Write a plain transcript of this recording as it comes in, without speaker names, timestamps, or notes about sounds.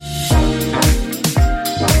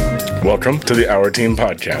Welcome to the Our Team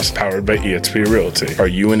Podcast, powered by eXp Realty. Are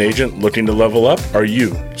you an agent looking to level up? Are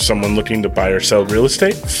you someone looking to buy or sell real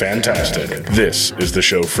estate? Fantastic. This is the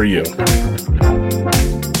show for you.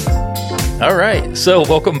 All right, so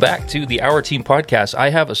welcome back to the Our Team Podcast. I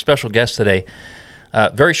have a special guest today.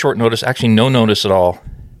 Very short notice, actually no notice at all.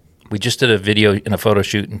 We just did a video and a photo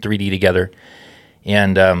shoot in 3D together.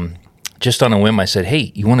 And just on a whim, I said,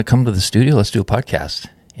 hey, you want to come to the studio? Let's do a podcast.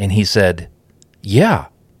 And he said, yeah.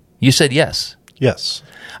 You said yes. Yes.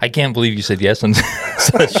 I can't believe you said yes on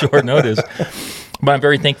such short notice. But I'm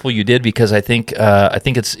very thankful you did, because I think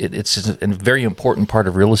it's a very important part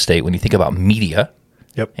of real estate when you think about media.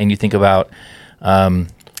 Yep. And you think about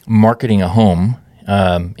marketing a home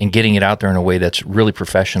and getting it out there in a way that's really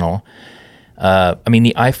professional. I mean,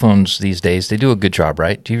 the iPhones these days, they do a good job,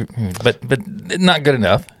 right? But not good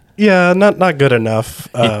enough. Yeah, not good enough.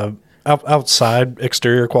 Outside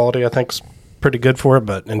exterior quality, I think, is pretty good for it,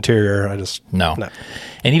 but interior, I just no.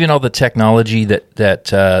 And even all the technology that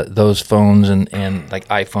those phones and like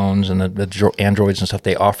iPhones and the Androids and stuff,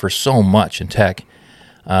 they offer so much in tech.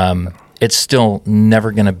 It's still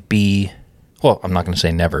never going to be. Well, I'm not going to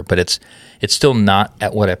say never, but it's still not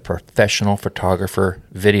at what a professional photographer,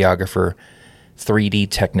 videographer,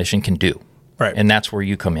 3D technician can do. Right. And that's where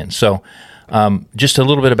you come in. So just a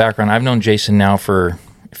little bit of background. I've known Jason now for,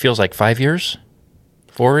 it feels like 5 years,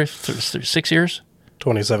 6 years?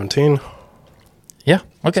 2017. Yeah,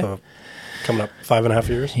 okay. So coming up 5.5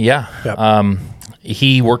 years. Yeah. Yep.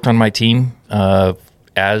 He worked on my team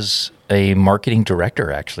as a marketing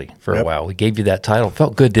director, actually, for a while. We gave you that title.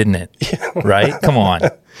 Felt good, didn't it? Yeah. Right? Come on.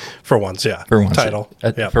 For once, yeah. For once, title.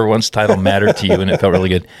 Yep. For once, title mattered to you, and it felt really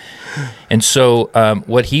good. And so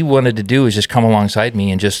what he wanted to do is just come alongside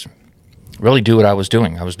me and just really do what I was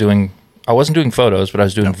doing. I wasn't doing photos, but I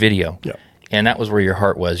was doing video. Yep. And that was where your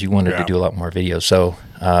heart was. You wanted to do a lot more videos. So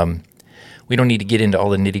we don't need to get into all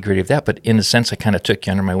the nitty-gritty of that, but in a sense, I kind of took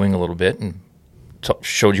you under my wing a little bit and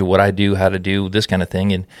showed you what I do, how to do this kind of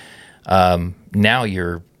thing. And now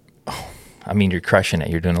you're crushing it.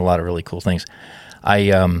 You're doing a lot of really cool things.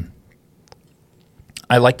 I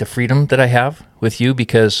like the freedom that I have with you,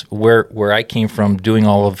 because where I came from doing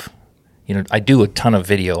all of, I do a ton of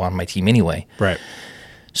video on my team anyway. Right.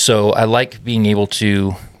 So I like being able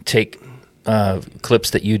to take clips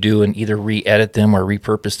that you do and either re-edit them or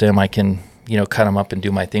repurpose them. I can, cut them up and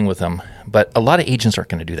do my thing with them. But a lot of agents aren't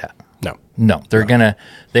going to do that. No,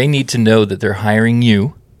 they need to know that they're hiring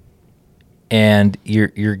you, and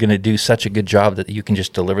you're going to do such a good job that you can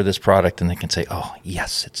just deliver this product and they can say, oh,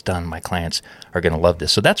 yes, it's done. My clients are going to love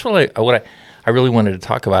this. So that's what I really wanted to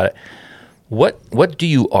talk about it. What do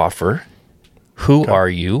you offer? Who are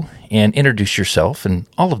you? And introduce yourself and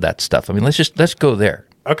all of that stuff. I mean, let's go there.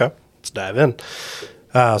 Okay. Let's dive in.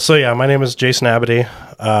 My name is Jason Abity.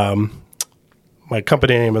 My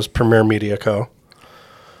company name is Premier Media Co.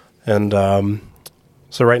 And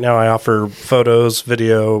so right now I offer photos,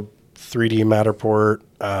 video, 3D Matterport,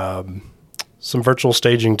 some virtual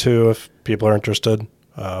staging too, if people are interested.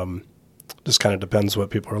 Just kind of depends what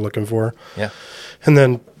people are looking for. Yeah. And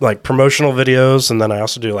then like promotional videos, and then I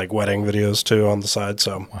also do like wedding videos too on the side.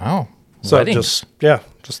 So wow. So Weddings.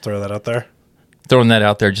 just throw that out there. Throwing that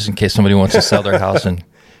out there just in case somebody wants to sell their house and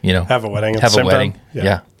have a wedding. Have a wedding.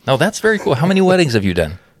 Yeah. No, that's very cool. How many weddings have you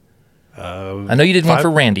done? I know you did 5. one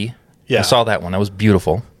for Randy. Yeah. I saw that one. That was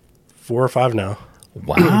beautiful. 4 or 5 now.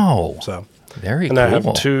 Wow. So very and cool. I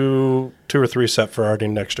have two or three set for already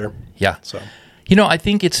next year. Yeah. So I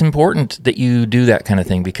think it's important that you do that kind of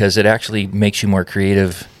thing, because it actually makes you more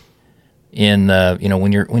creative in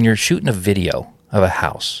when you're shooting a video of a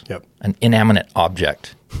house. Yep. An inanimate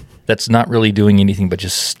object that's not really doing anything but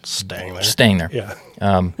just staying there. Yeah.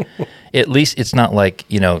 At least it's not like,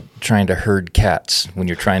 trying to herd cats when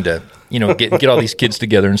you're trying to, get all these kids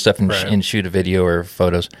together and stuff and, Right. and shoot a video or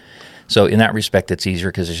photos. So in that respect, it's easier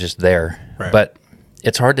because it's just there. Right. But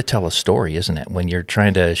it's hard to tell a story, isn't it? When you're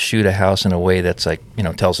trying to shoot a house in a way that's like,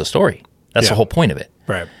 tells a story. That's the whole point of it.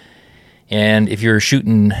 Right. And if you're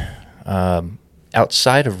shooting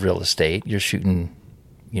outside of real estate, you're shooting,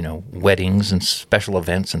 weddings and special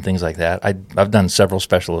events and things like that. I've done several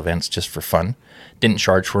special events just for fun. Didn't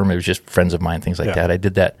charge for them. It was just friends of mine, things like that. I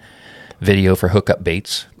did that video for Hookup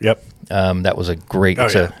Baits. Yep. That was a great. Oh,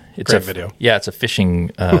 It's great a video. Yeah, it's a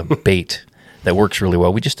fishing bait that works really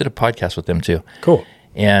well. We just did a podcast with them too. Cool.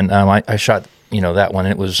 And I shot that one,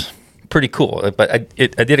 and it was pretty cool. But I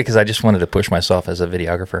did it because I just wanted to push myself as a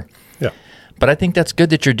videographer. Yeah. But I think that's good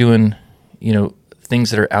that you're doing things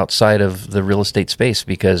that are outside of the real estate space,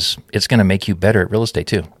 because it's going to make you better at real estate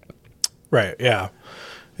too. Right. Yeah.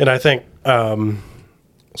 And I think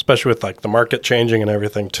especially with like the market changing and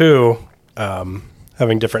everything too,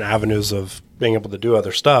 having different avenues of being able to do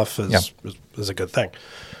other stuff is a good thing.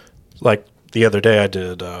 Like the other day I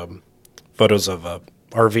did photos of a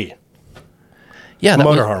RV. Yeah,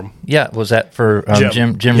 motorhome. Was that for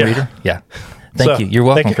Jim Yeah. Reeder? Yeah. Thank you. You're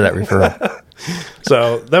welcome for that referral.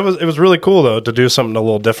 So it was really cool though to do something a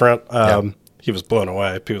little different. He was blown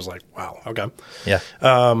away. He was like, "Wow, okay." Yeah.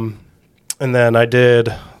 And then I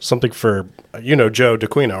did something for Joe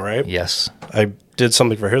DeQuino, right? Yes. I did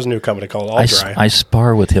something for his new company called All Dry. I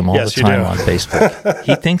spar with him all Yes, the you time do. on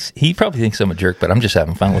Facebook. He probably thinks I'm a jerk, but I'm just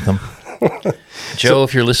having fun with him. Joe,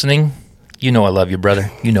 if you're listening, you know I love you,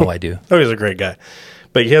 brother. You know I do. Oh, he's a great guy.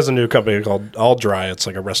 But he has a new company called All Dry. It's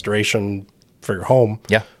like a restoration for your home.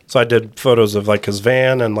 Yeah. So I did photos of like his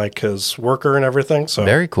van and like his worker and everything. So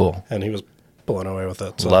Very cool. And he was blown away with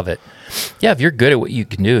it. So. Love it. Yeah, if you're good at what you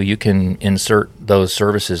can do, you can insert those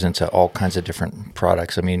services into all kinds of different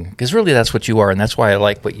products. I mean, because really that's what you are, and that's why I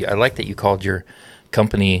like that you called your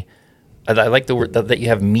company. I like the word that you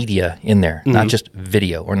have media in there, not just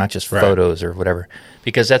video or not just photos or whatever,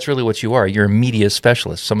 because that's really what you are. You're a media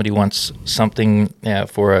specialist. Somebody wants something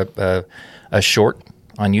for a short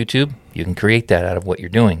on YouTube, you can create that out of what you're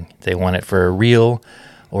doing. If they want it for a reel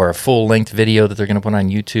or a full-length video that they're going to put on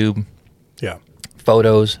YouTube. Yeah.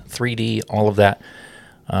 Photos, 3D, all of that.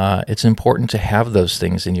 It's important to have those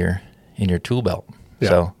things in your tool belt. Yeah.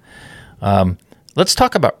 So let's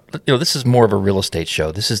talk about, this is more of a real estate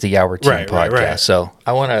show. This is the Our Team podcast. Right. So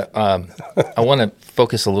I want to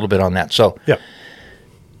focus a little bit on that. So, yeah.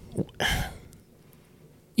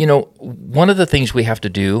 One of the things we have to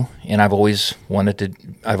do, and you've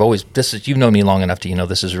known me long enough to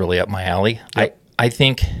this is really up my alley. Yep. I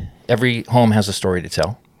think every home has a story to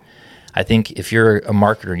tell. I think if you're a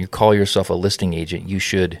marketer and you call yourself a listing agent, you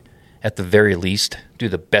should, at the very least, do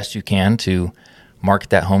the best you can to market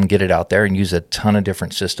that home, get it out there, and use a ton of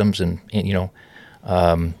different systems and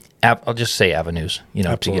I'll just say avenues, to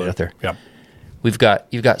get it out there. Yeah.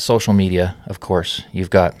 You've got social media, of course. You've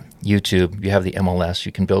got YouTube. You have the MLS.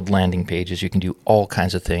 You can build landing pages. You can do all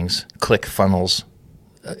kinds of things. Click funnels.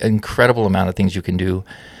 An incredible amount of things you can do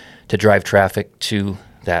to drive traffic to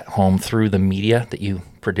that home through the media that you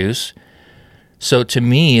produce. So to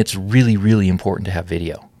me, it's really, really important to have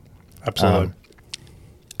video. Absolutely.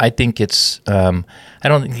 I think I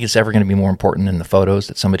don't think it's ever going to be more important than the photos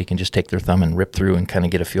that somebody can just take their thumb and rip through and kind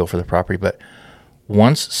of get a feel for the property. But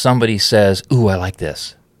once somebody says, "Ooh, I like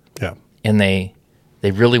this," yeah, and they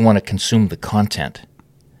really want to consume the content,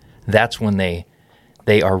 that's when they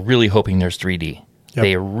are really hoping there's 3D. Yep.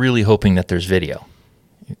 They are really hoping that there's video.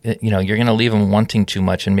 You're going to leave them wanting too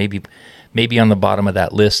much, and maybe on the bottom of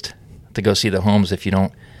that list to go see the homes if you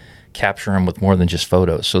don't capture them with more than just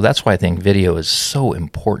photos. So that's why I think video is so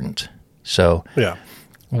important. So yeah,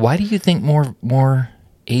 why do you think more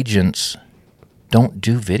agents don't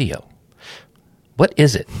do video? What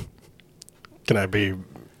is it? Can I be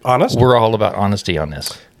honest? We're all about honesty on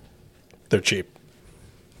this. They're cheap.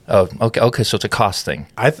 Oh, okay. So it's a cost thing.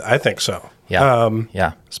 I think so. Yeah.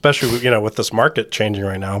 Yeah. Especially with this market changing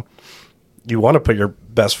right now, you want to put your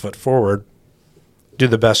best foot forward, do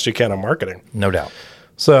the best you can on marketing. No doubt.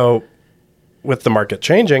 So with the market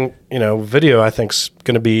changing, video I think is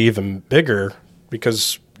going to be even bigger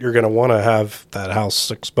because you're going to want to have that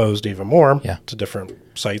house exposed even more to different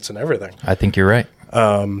sites and everything. I think you're right.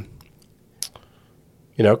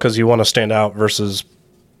 Because you want to stand out versus,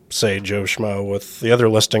 say, Joe Schmo with the other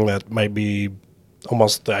listing that might be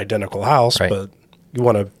almost the identical house, right. But you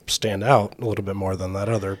want to stand out a little bit more than that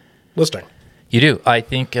other listing. You do. I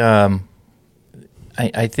think.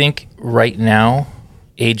 I think right now,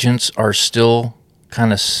 agents are still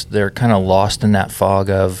they're kind of lost in that fog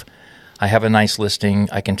of, I have a nice listing,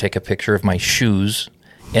 I can take a picture of my shoes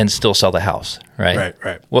and still sell the house, right?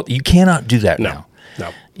 Right. Well, you cannot do that now.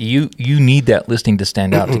 No. You need that listing to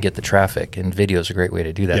stand out to get the traffic, and video is a great way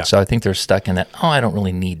to do that. Yeah. So I think they're stuck in that, I don't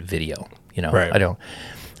really need video. Right. I don't.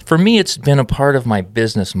 For me, it's been a part of my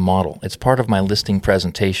business model. It's part of my listing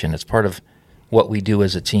presentation. It's part of what we do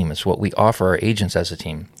as a team. It's what we offer our agents as a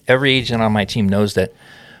team. Every agent on my team knows that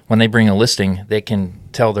when they bring a listing, they can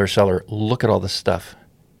tell their seller, look at all the stuff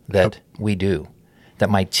that we do, that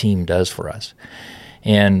my team does for us.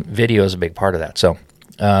 And video is a big part of that. So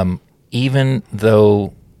even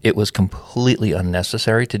though it was completely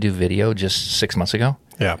unnecessary to do video just 6 months ago,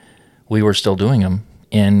 we were still doing them.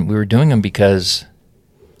 And we were doing them because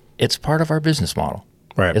it's part of our business model.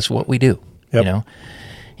 Right. It's what we do,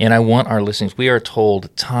 And I want our listings. We are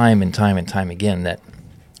told time and time and time again that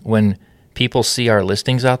when people see our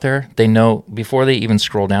listings out there, they know before they even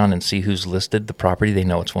scroll down and see who's listed the property, they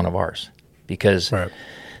know it's one of ours. Because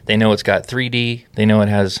They know it's got 3D. They know it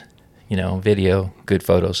has, video, good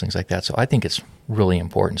photos, things like that. So I think it's really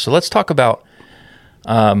important. So let's talk about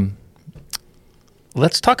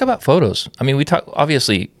photos. I mean,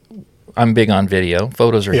 obviously, I'm big on video.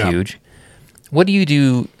 Photos are huge. What do you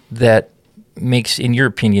do that in your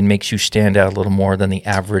opinion, makes you stand out a little more than the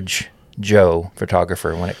average Joe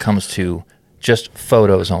photographer when it comes to just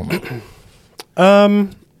photos only? I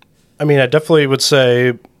mean, I definitely would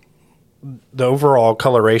say the overall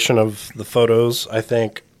coloration of the photos, I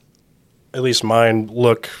think, at least mine,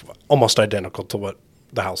 look almost identical to what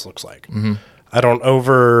the house looks like. Mm-hmm. I don't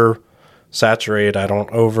over-saturate. I don't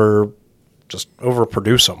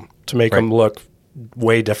overproduce them to make them look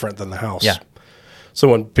way different than the house. Yeah. So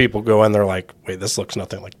when people go in, they're like, wait, this looks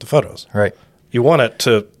nothing like the photos. Right. You want it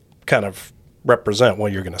to kind of represent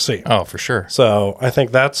what you're going to see. Oh, for sure. So I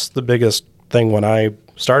think that's the biggest thing when I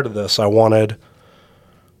started this. I wanted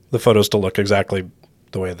the photos to look exactly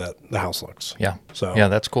the way that the house looks. Yeah. So yeah,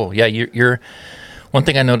 that's cool. Yeah, you're one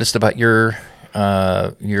thing I noticed about your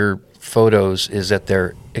photos is that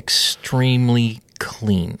they're extremely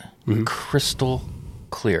clean, crystal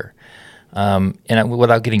clear.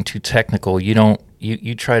 Without getting too technical, you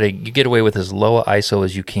get away with as low a ISO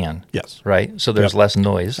as you can. Yes. Right? So there's less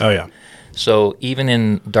noise. Oh, yeah. So even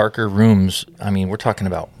in darker rooms, I mean, we're talking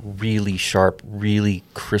about really sharp, really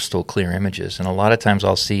crystal clear images. And a lot of times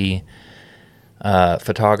I'll see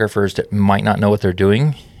photographers that might not know what they're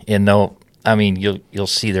doing, and you'll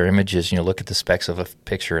see their images and you'll look at the specs of a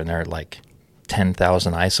picture and they're like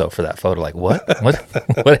 10,000 ISO for that photo. Like,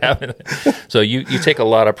 what happened? So you take a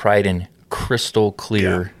lot of pride in crystal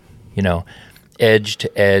clear, edge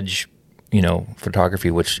to edge, photography,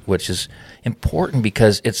 which is important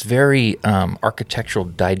because it's very architectural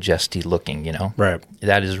digesty looking, Right.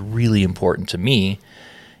 That is really important to me.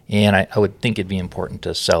 And I would think it'd be important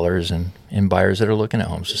to sellers and buyers that are looking at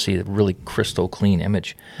homes to see a really crystal clean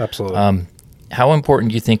image. Absolutely. How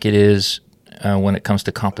important do you think it is when it comes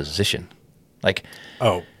to composition? Like,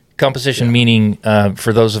 composition meaning,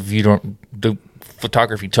 for those of you who don't do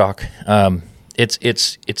photography talk, it's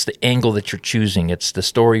the angle that you're choosing. It's the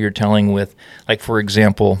story you're telling with, like, for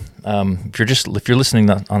example, if you're listening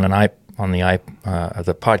on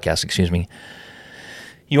the podcast, excuse me,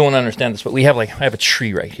 you won't understand this, but I have a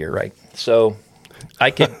tree right here, right? So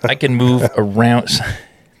I can move around.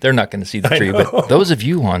 They're not going to see the tree, but those of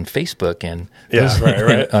you on Facebook and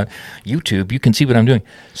YouTube, you can see what I'm doing.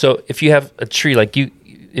 So if you have a tree, like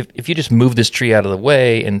if you just move this tree out of the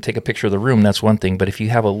way and take a picture of the room, that's one thing. But if you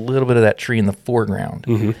have a little bit of that tree in the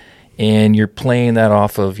foreground and you're playing that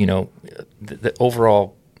off of, the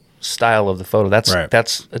overall style of the photo, that's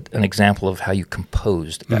an example of how you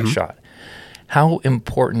composed that shot. How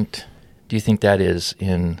important do you think that is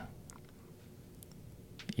in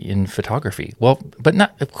photography? Well, but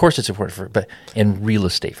not, of course it's important but in real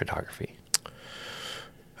estate photography.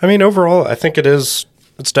 I mean, overall, I think it's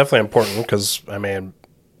definitely important because, I mean,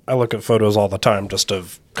 I look at photos all the time just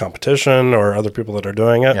of competition or other people that are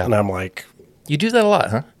doing it. Yeah. And I'm like, you do that a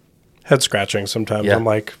lot, huh? Head scratching sometimes. Yeah. I'm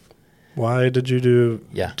like, why did you do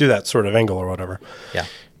that sort of angle or whatever? Yeah.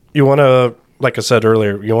 You want to, like I said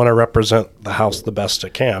earlier, you want to represent the house the best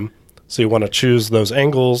it can. So you want to choose those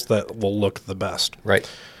angles that will look the best. Right.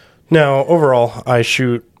 Now, overall, I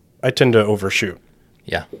tend to overshoot.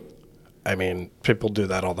 Yeah. I mean, people do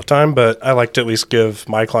that all the time, but I like to at least give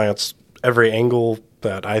my clients every angle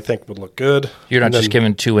that I think would look good. You're not just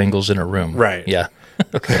giving two angles in a room. Right. Yeah.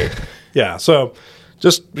 Okay. Yeah. So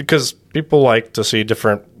just because people like to see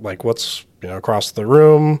different, like what's, across the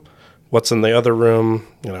room, what's in the other room,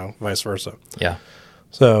 vice versa. Yeah.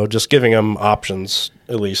 So just giving them options,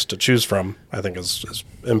 at least to choose from, I think is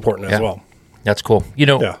important as well. That's cool.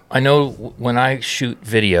 I know when I shoot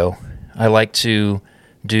video, I like to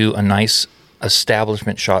do a nice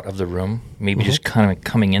establishment shot of the room, maybe just kind of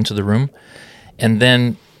coming into the room. And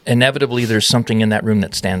then inevitably there's something in that room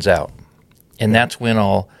that stands out. And that's when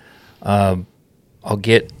I'll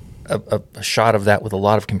get a shot of that with a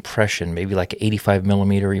lot of compression, maybe like 85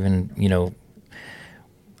 millimeter, even,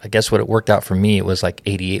 I guess what it worked out for me, it was like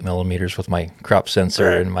 88 millimeters with my crop sensor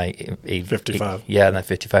and my 55. And that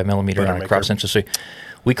 55 millimeter on a crop sensor. So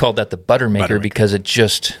we called that the butter maker because it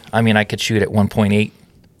just, I could shoot at 1.8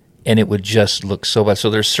 and it would just look so bad. So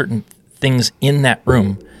there's certain things in that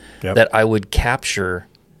room that I would capture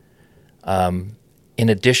in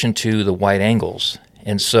addition to the wide angles.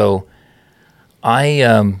 And so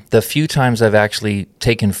the few times I've actually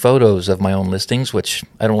taken photos of my own listings, which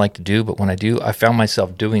I don't like to do, but when I do, I found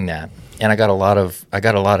myself doing that, and I got a lot of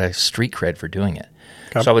street cred for doing it.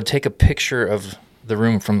 Okay. So I would take a picture of the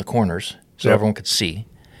room from the corners so everyone could see,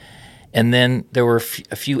 And then there were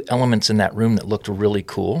a few elements in that room that looked really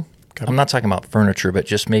cool. Okay. I'm not talking about furniture, but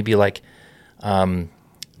just maybe like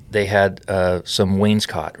they had some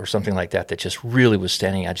wainscot or something like that just really was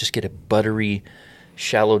standing out. Just get a buttery,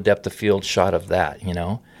 shallow depth of field shot of that, you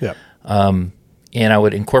know? Yeah. And I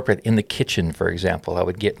would incorporate in the kitchen, for example. I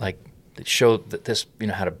would get like, show that this, you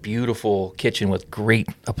know, had a beautiful kitchen with great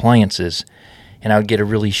appliances. And I would get a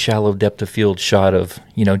really shallow depth of field shot of,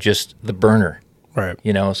 you know, just the burner. Right.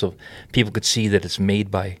 You know, so people could see that it's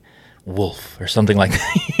made by Wolf or something like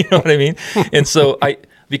that. You know what I mean? And so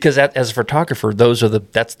because as a photographer,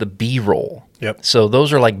 that's the B-roll. Yep. So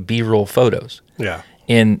those are like B-roll photos. Yeah.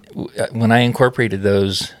 And when I incorporated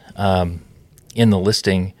those in the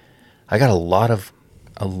listing, I got a lot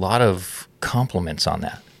of compliments on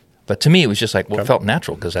that. But to me, it was just like, well, it felt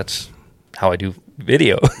natural because that's how I do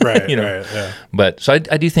video. Right. You know? Right. Yeah. But so I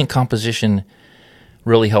do think composition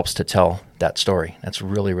really helps to tell that story. That's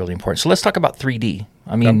really, really important. So let's talk about 3D.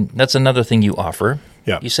 I mean, that's another thing you offer.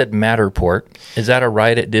 Yeah. You said Matterport. Is that a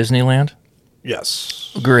ride at Disneyland?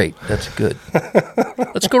 Yes. Great. That's good.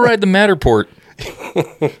 Let's go ride the Matterport.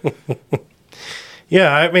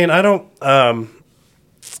 Yeah. I mean, I don't.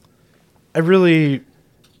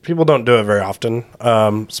 People don't do it very often,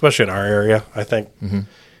 especially in our area. I think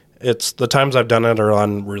it's the times I've done it are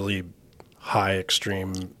on really high,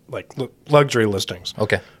 extreme, like luxury listings.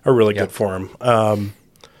 Okay. Are really good for them. $1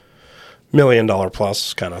 million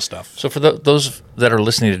plus kind of stuff. So for those that are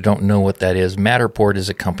listening that don't know what that is, Matterport is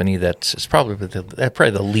a company that's probably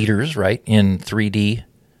the leaders, right, in 3D.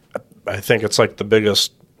 I think it's like the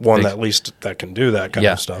biggest one that can do that kind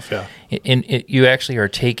of stuff. Yeah. You actually are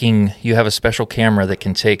you have a special camera that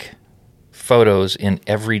can take photos in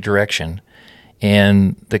every direction.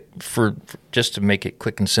 And for just to make it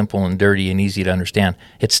quick and simple and dirty and easy to understand,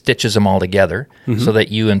 it stitches them all together so that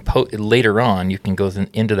later on you can go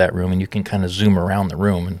into that room and you can kind of zoom around the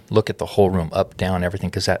room and look at the whole room, up, down, everything,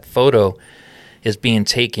 because that photo is being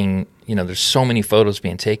taken. You know, there's so many photos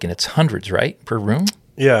being taken. It's hundreds, right, per room?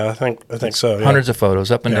 Yeah, I think so. Yeah. Hundreds of photos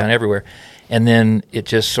up and down everywhere, and then it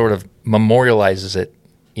just sort of memorializes it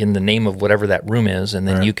in the name of whatever that room is, and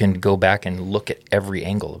then you can go back and look at every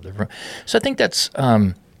angle of the room. So I think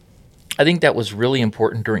that was really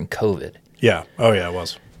important during COVID. Yeah. Oh, yeah, it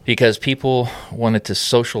was. Because people wanted to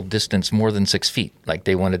social distance more than 6 feet. Like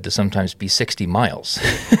they wanted to sometimes be 60 miles,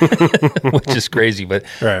 which is crazy. But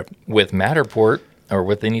with Matterport or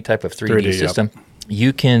with any type of 3D system,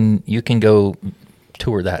 you can go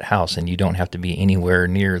tour that house and you don't have to be anywhere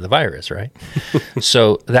near the virus, right?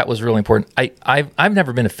 So that was really important. I've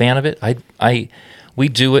never been a fan of it. We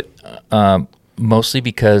do it mostly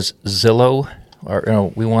because Zillow,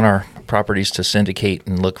 we want our properties to syndicate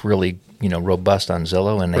and look really robust on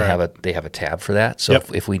Zillow, and they have a tab for that. So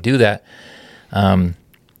if we do that,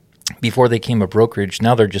 before they came a brokerage,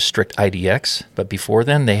 now they're just strict IDX. But before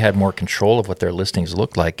then, they had more control of what their listings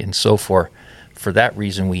looked like, and so for that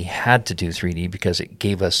reason, we had to do 3D because it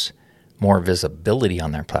gave us more visibility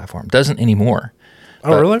on their platform. Doesn't anymore.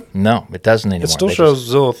 Oh, really? No, it doesn't anymore. It still shows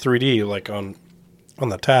Zillow 3D like on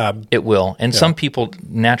the tab. It will. And some people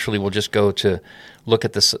naturally will just go to look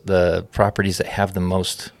at the properties that have the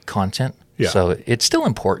most content. Yeah. So it's still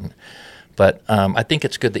important. But I think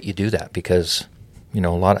it's good that you do that because,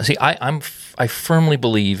 I firmly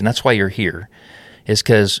believe, and that's why you're here, is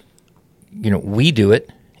because, we do it.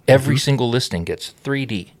 Every single listing gets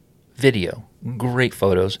 3D, video, great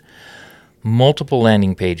photos, multiple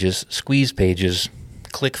landing pages, squeeze pages,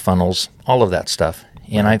 click funnels, all of that stuff.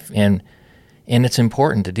 And it's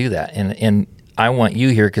important to do that. And I want you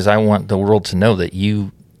here because I want the world to know that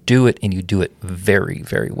you do it and you do it very,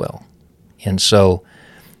 very well. And so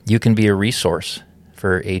you can be a resource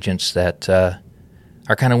for agents that are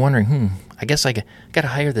kind of wondering, I guess I got to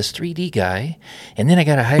hire this 3D guy, and then I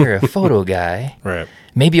got to hire a photo guy. Right.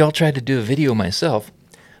 Maybe I'll try to do a video myself.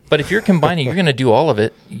 But if you're combining, you're going to do all of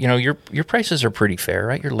it. Your prices are pretty fair,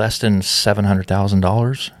 right? You're less than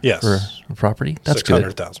 $700,000 for a property. That's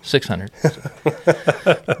 600,000. 600.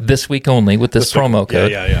 This week only with this promo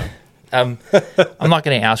code. Yeah. I'm not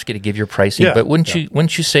going to ask you to give your pricing, but wouldn't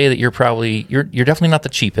you say that you're definitely not the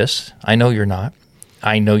cheapest? I know you're not.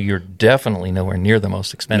 I know you're definitely nowhere near the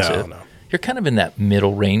most expensive. No. You're kind of in that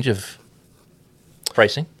middle range of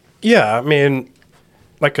pricing. Yeah, I mean,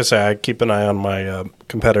 like I say, I keep an eye on my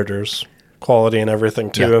competitors' quality and everything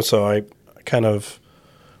too. Yeah. So I kind of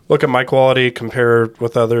look at my quality, compare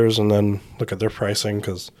with others, and then look at their pricing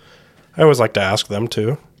because I always like to ask them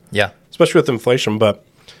too. Yeah. Especially with inflation. But,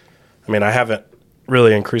 I mean, I haven't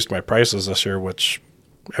really increased my prices this year, which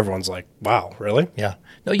everyone's like, wow, really? Yeah.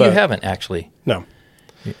 No, you haven't actually. No.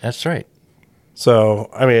 That's right. So,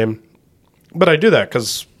 I mean, But I do that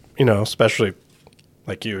because, especially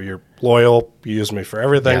like you're loyal. You use me for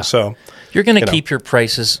everything. Yeah. So you're going to keep your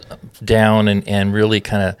prices down and really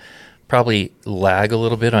kind of probably lag a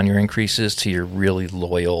little bit on your increases to your really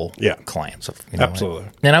loyal clients. Absolutely.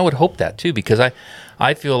 And I would hope that too, because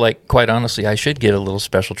I feel like, quite honestly, I should get a little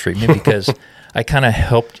special treatment because I kind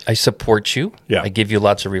of I support you. Yeah. I give you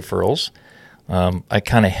lots of referrals. I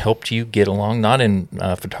kind of helped you get along, not in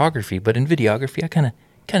photography, but in videography. I kind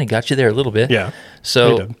of got you there a little bit. Yeah.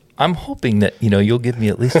 So I'm hoping that, you'll give me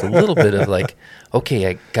at least a little bit of like, okay,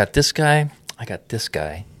 I got this guy.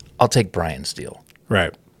 I'll take Brian's deal.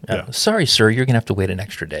 Right. Yeah. Sorry, sir, you're going to have to wait an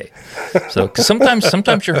extra day. So 'cause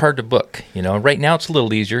sometimes you're hard to book. Right now it's a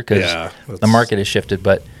little easier because the market has shifted.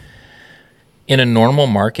 But in a normal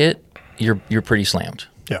market, you're pretty slammed.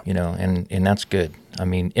 Yeah. And that's good. I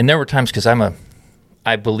mean, and there were times because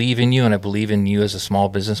I believe in you, and I believe in you as a small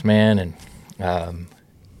businessman, and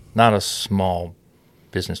not a small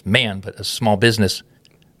businessman, but a small business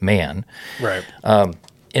man. Right.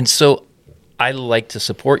 And so I like to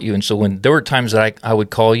support you. And so when there were times that I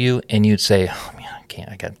would call you and you'd say, oh man, I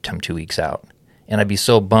can't, I'm 2 weeks out. And I'd be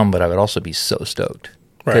so bummed, but I would also be so stoked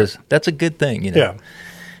because that's a good thing, Yeah.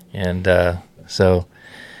 And so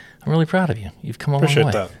I'm really proud of you. You've come a long way.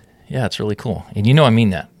 Appreciate that. Yeah, it's really cool. And I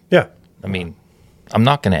mean that. Yeah. I mean, I'm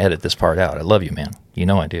not going to edit this part out. I love you, man.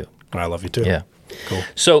 I do. I love you too. Yeah. Cool.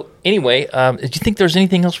 So anyway, do you think there's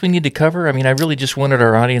anything else we need to cover? I mean, I really just wanted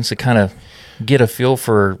our audience to kind of get a feel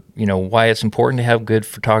for, why it's important to have good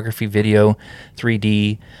photography, video,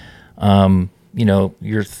 3D,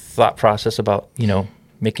 your thought process about,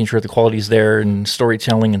 making sure the quality's there and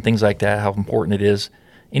storytelling and things like that, how important it is.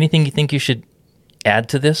 Anything you think you should add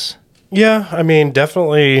to this? Yeah, I mean,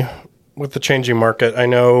 definitely with the changing market, I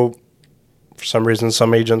know for some reason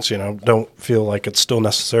some agents, don't feel like it's still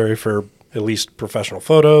necessary for at least professional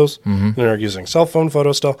photos. And they're using cell phone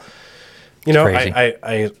photos still.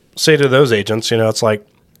 I say to those agents, it's like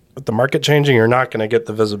with the market changing, you're not going to get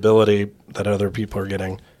the visibility that other people are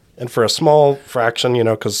getting. And for a small fraction,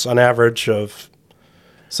 because on average of,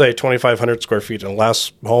 say, 2,500 square feet and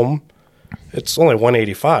less home, it's only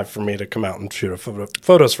 $185 for me to come out and shoot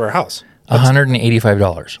photos for a house.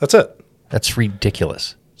 $185. That's it. That's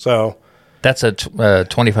ridiculous. So that's a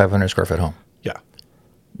 2,500 square foot home. Yeah.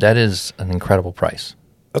 That is an incredible price.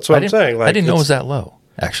 That's what I'm saying. Like, I didn't know it was that low,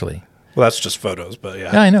 actually. Well, that's just photos, but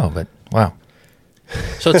yeah. Yeah, I know, but wow.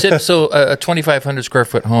 So a 2,500 square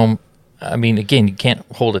foot home, I mean, again, you can't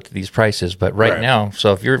hold it to these prices, but right now,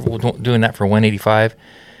 so if you're doing that for $185,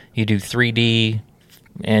 you do 3D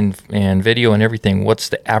and video and everything, what's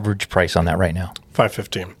the average price on that right now?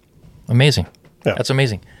 $515. Amazing. Yeah. That's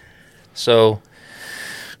amazing. So,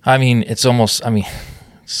 I mean, there's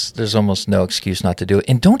almost no excuse not to do it.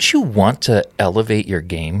 And don't you want to elevate your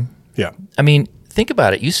game? Yeah. I mean, think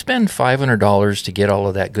about it. You spend $500 to get all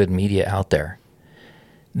of that good media out there.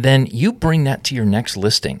 Then you bring that to your next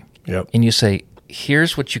listing. Yep. And you say,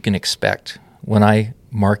 here's what you can expect when I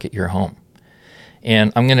market your home.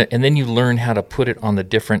 And then you learn how to put it on the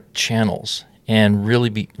different channels and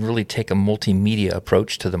really take a multimedia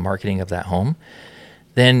approach to the marketing of that home.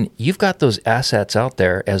 Then you've got those assets out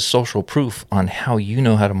there as social proof on how you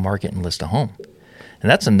know how to market and list a home.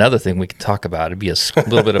 And that's another thing we can talk about. It'd be a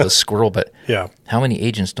little bit of a squirrel, but how many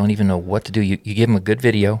agents don't even know what to do? You give them a good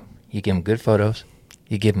video, you give them good photos,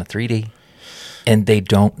 you give them a 3D, and they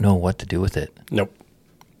don't know what to do with it. Nope.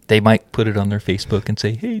 They might put it on their Facebook and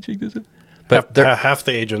say, hey, check this out. But half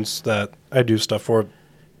the agents that I do stuff for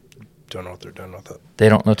don't know what they're doing with it. They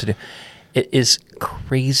don't know what to do. It is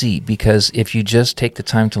crazy because if you just take the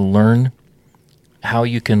time to learn how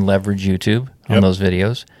you can leverage YouTube on those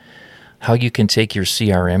videos, how you can take your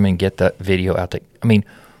CRM and get that video out there. I mean,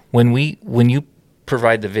 when you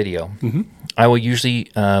provide the video, I will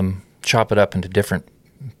usually chop it up into different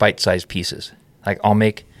bite-sized pieces. Like I'll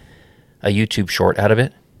make a YouTube short out of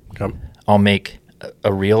it. Okay. I'll make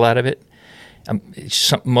a reel out of it.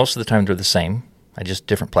 Most of the time they're the same. I just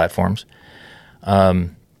different platforms.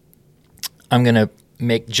 I'm going to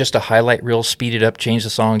make just a highlight reel, speed it up, change the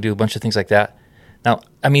song, do a bunch of things like that. Now,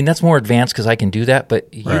 I mean, that's more advanced because I can do that,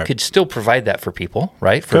 but you could still provide that for people,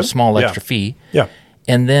 right? For a small extra fee. Yeah.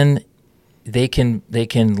 And then they can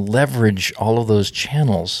leverage all of those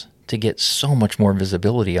channels to get so much more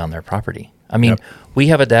visibility on their property. I mean, we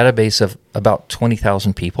have a database of about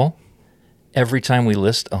 20,000 people. Every time we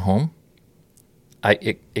list a home,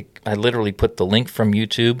 I literally put the link from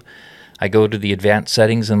YouTube. I go to the advanced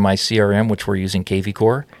settings in my CRM, which we're using KV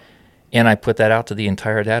Core, and I put that out to the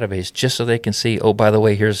entire database just so they can see, oh, by the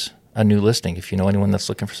way, here's a new listing. If you know anyone that's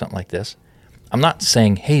looking for something like this, I'm not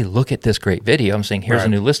saying, hey, look at this great video. I'm saying, here's a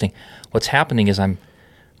new listing. What's happening is I'm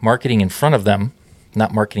marketing in front of them,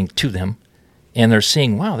 not marketing to them. And they're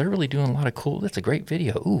seeing, wow, they're really doing a lot of cool, that's a great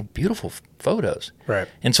video. Ooh, beautiful photos. Right.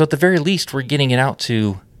 And so at the very least, we're getting it out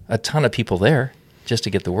to a ton of people there just to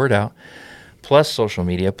get the word out, plus social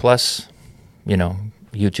media, plus,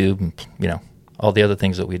 YouTube, and, all the other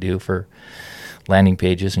things that we do for landing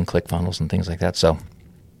pages and ClickFunnels and things like that. So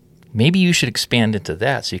maybe you should expand into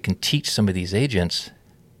that so you can teach some of these agents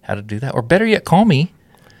how to do that. Or better yet, call me.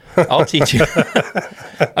 I'll teach you.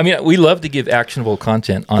 I mean, we love to give actionable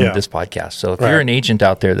content on this podcast. So if you're an agent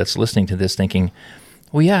out there that's listening to this thinking,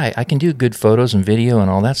 well, yeah, I can do good photos and video and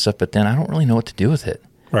all that stuff, but then I don't really know what to do with it.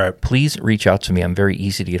 Right. Please reach out to me. I'm very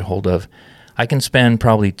easy to get a hold of. I can spend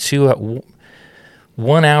probably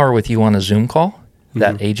 1 hour with you on a Zoom call,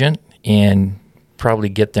 that agent, and probably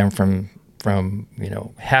get them from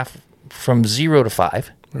 0 to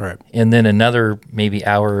 5. Right. And then another maybe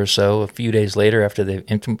hour or so, a few days later after they've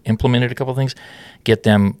implemented a couple of things, get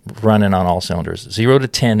them running on all cylinders. 0 to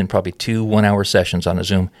 10 in probably 2 1-hour sessions on a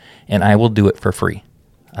Zoom, and I will do it for free.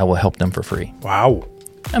 I will help them for free. Wow.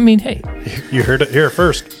 I mean, hey. You heard it here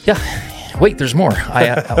first. Yeah. Wait, there's more.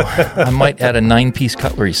 I might add a 9-piece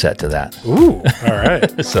cutlery set to that. Ooh, all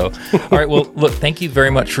right. So, all right. Well, look, thank you very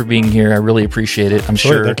much for being here. I really appreciate it. I'm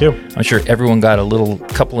Thank you. I'm sure everyone got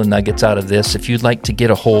a couple of nuggets out of this. If you'd like to get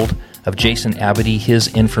a hold of Jason Abity, his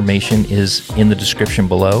information is in the description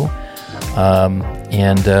below. I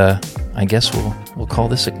guess we'll call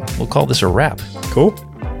this a wrap. Cool.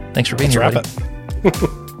 Thanks for being here, Wrap buddy. it.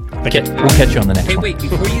 We'll catch you on the next one. Hey, wait,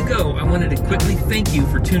 before you go, I wanted to quickly thank you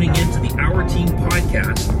for tuning in to the Our Team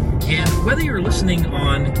podcast. And whether you're listening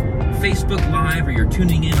on Facebook Live or you're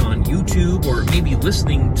tuning in on YouTube or maybe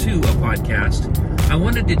listening to a podcast, I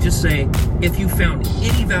wanted to just say, if you found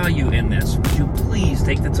any value in this, would you please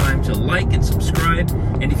take the time to like and subscribe?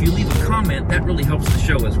 And if you leave a comment, that really helps the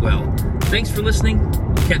show as well. Thanks for listening.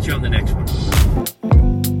 We'll catch you on the next one.